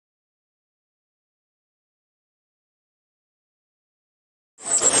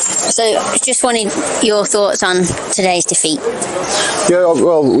So, just wanted your thoughts on today's defeat. Yeah,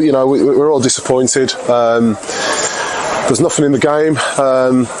 well, you know, we're all disappointed. There's nothing in the game.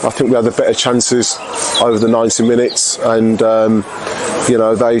 I think we had the better chances over the 90 minutes, and you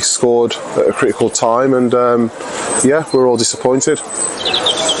know, they scored at a critical time, and yeah, we're all disappointed.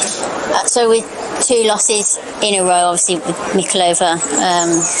 So with 2 losses in a row, obviously with Mikulova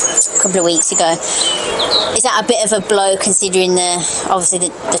a couple of weeks ago, is that a bit of a blow considering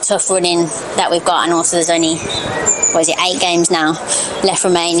the tough running that we've got, and also there's only 8 games now left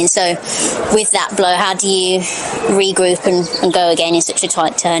remaining? So with that blow, how do you regroup and go again in such a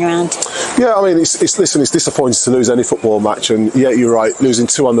tight turnaround? Yeah, I mean, it's disappointing to lose any football match, and yeah, you're right, losing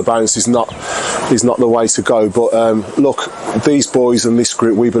 2 on the bounce is not the way to go. But look, these boys and this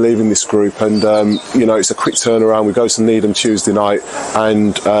group, we believe in this group, and you know, it's a quick turnaround. We go to Needham Tuesday night,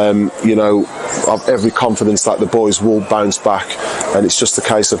 and you know, I've every confidence that the boys will bounce back, and it's just a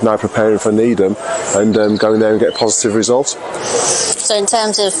case of now preparing for Needham and going there and get a positive result. So in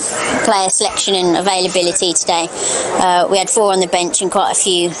terms of player selection and availability today, we had 4 on the bench and quite a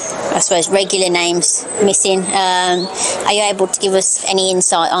few, I suppose, regular names missing. Are you able to give us any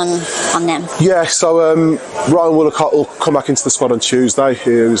insight on them? Yeah, so Ryan Woolacott will come back into the squad on Tuesday.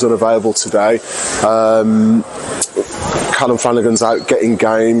 He was unavailable today. Callum Flanagan's out getting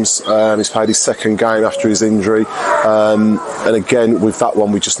games. He's played his 2nd game after his injury. And again, with that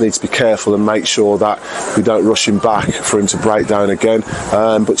one, we just need to be careful and make sure that we don't rush him back for him to break down again.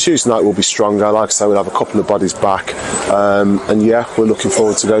 But Tuesday night will be stronger. Like I say, we'll have a couple of bodies back. And yeah, we're looking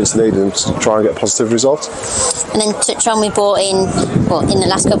forward to going to Needham to try and get a positive result. And then touch on, we brought in, in the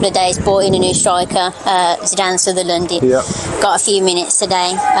last couple of days, brought in a new striker, Zidane Sutherland. Yeah. Got a few minutes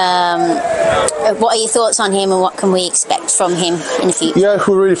today. What are your thoughts on him, and what can we expect from him in the future? Yeah,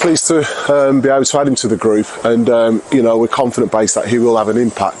 we're really pleased to be able to add him to the group, and you know, we're confident based that he will have an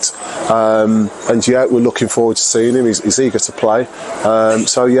impact. And yeah, we're looking forward to seeing him. He's eager to play.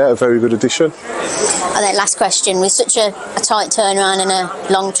 So yeah, a very good addition. And then last question, with such a tight turnaround and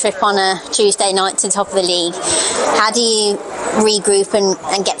a long trip on a Tuesday night to the top of the league, how do you regroup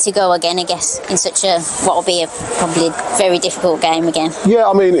and get to go again, I guess, in such a, what will be probably a very difficult game again? Yeah,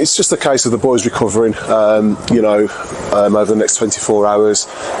 I mean, it's just a case of the boys recovering, you know, over the next 24 hours,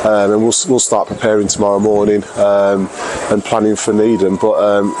 and we'll start preparing tomorrow morning and planning for Needham.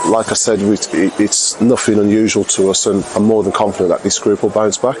 But like I said, it's nothing unusual to us, and I'm more than confident that this group will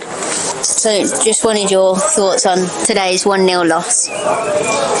bounce back. So just wanted your thoughts on today's 1-0 loss.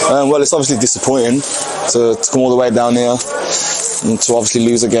 Well, it's obviously disappointing to come all the way down here and to obviously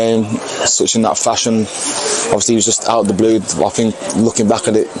lose a game such in that fashion. Obviously, he was just out of the blue. I think looking back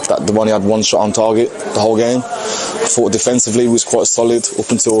at it, that the one he had 1 shot on target the whole game. I thought defensively he was quite solid up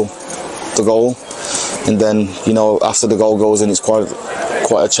until the goal, and then, you know, after the goal goes in, it's quite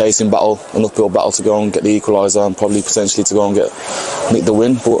a chasing battle, an uphill battle to go and get the equaliser and probably potentially to go and nick the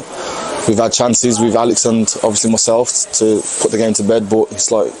win. But we've had chances with Alex and obviously myself to put the game to bed, but it's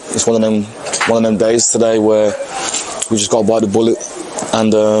one of them days today where we just got to bite the bullet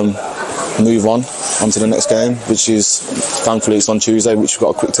and move on to the next game, which is, thankfully, it's on Tuesday, which we've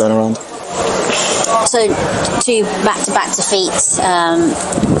got a quick turnaround. So 2 back-to-back defeats,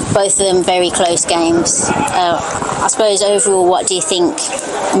 both of them very close games. I suppose overall, what do you think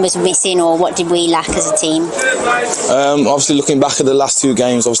was missing, or what did we lack as a team? Obviously, looking back at the last 2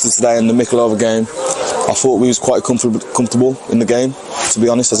 games, obviously today and the Mikulova game, I thought we was quite comfortable in the game, to be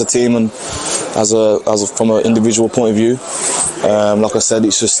honest, as a team and from an individual point of view. Like I said,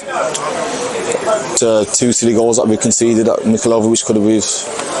 it's just 2 silly goals that we conceded at Mikulova, which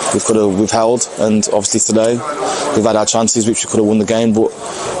we could have withheld, and obviously today we've had our chances which we could have won the game. But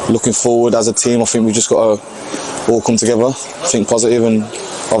looking forward as a team, I think we've just got to all come together, think positive, and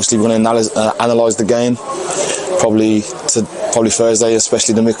obviously we're going to analyse the game probably Thursday,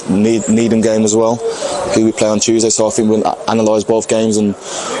 especially the Needham game as well, who we play on Tuesday. So I think we'll analyse both games and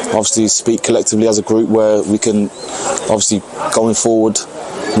obviously speak collectively as a group, where we can obviously going forward,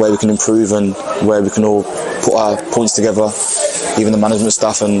 where we can improve and where we can all put our points together. Even the management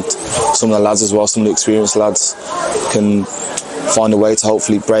staff and some of the lads as well, some of the experienced lads, can find a way to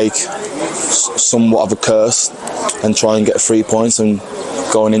hopefully break somewhat of a curse and try and get 3 points and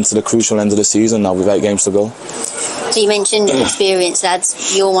going into the crucial end of the season now with 8 games to go. So you mentioned experienced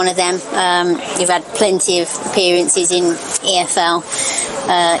lads, you're one of them. You've had plenty of appearances in EFL,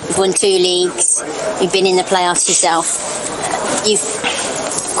 you've won 2 leagues, you've been in the playoffs yourself. You've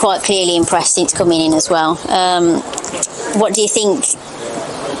quite clearly impressed since coming in as well. What do you think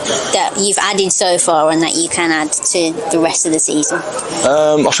that you've added so far and that you can add to the rest of the season?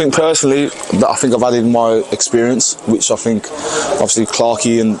 I think personally that I've added my experience, which I think obviously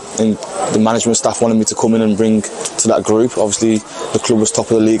Clarkey and the management staff wanted me to come in and bring to that group. Obviously the club was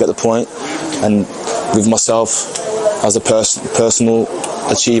top of the league at the point, and with myself as a personal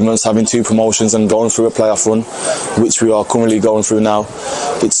achievements, having 2 promotions and going through a playoff run, which we are currently going through now,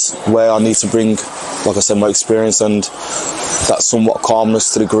 it's where I need to bring, like I said, my experience and that somewhat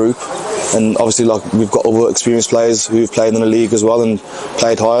calmness to the group. And obviously, like, we've got other experienced players who've played in the league as well and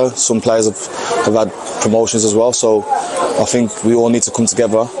played higher. Some players have had promotions as well, so I think we all need to come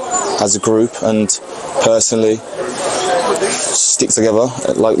together as a group and personally stick together.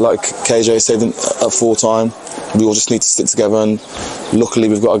 Like KJ said at full time, we all just need to stick together, and luckily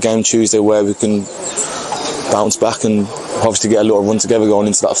we've got a game Tuesday where we can bounce back and obviously get a little run together going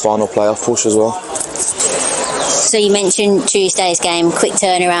into that final playoff push as well. So you mentioned Tuesday's game, quick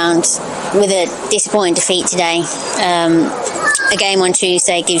turnaround with a disappointing defeat today. A game on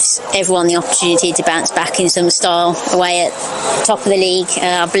Tuesday gives everyone the opportunity to bounce back in some style away at top of the league.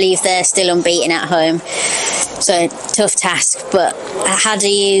 I believe they're still unbeaten at home, so tough task. But how do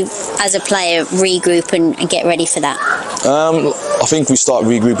you, as a player, regroup and get ready for that? I think we start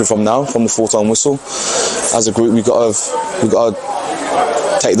regrouping from now, from the full-time whistle. As a group, we've got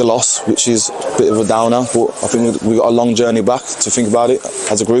to take the loss, which is a bit of a downer, but I think we've got a long journey back to think about it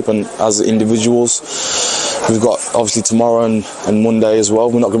as a group and as individuals. We've got obviously tomorrow and Monday as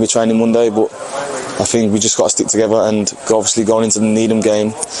well. We're not going to be training Monday, but I think we just got to stick together, and obviously going into the Needham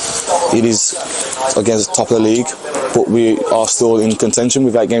game, it is against the top of the league, but we are still in contention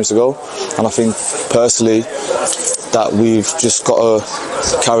with 8 games to go, and I think personally that we've just got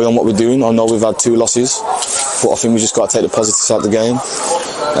to carry on what we're doing. I know we've had 2 losses, but I think we just got to take the positives out of the game,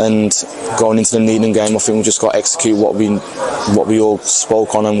 and going into the Needham game, I think we just got to execute what we all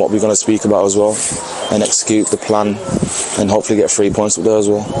spoke on and what we're going to speak about as well, and execute the plan and hopefully get 3 points up there as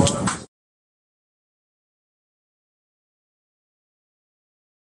well.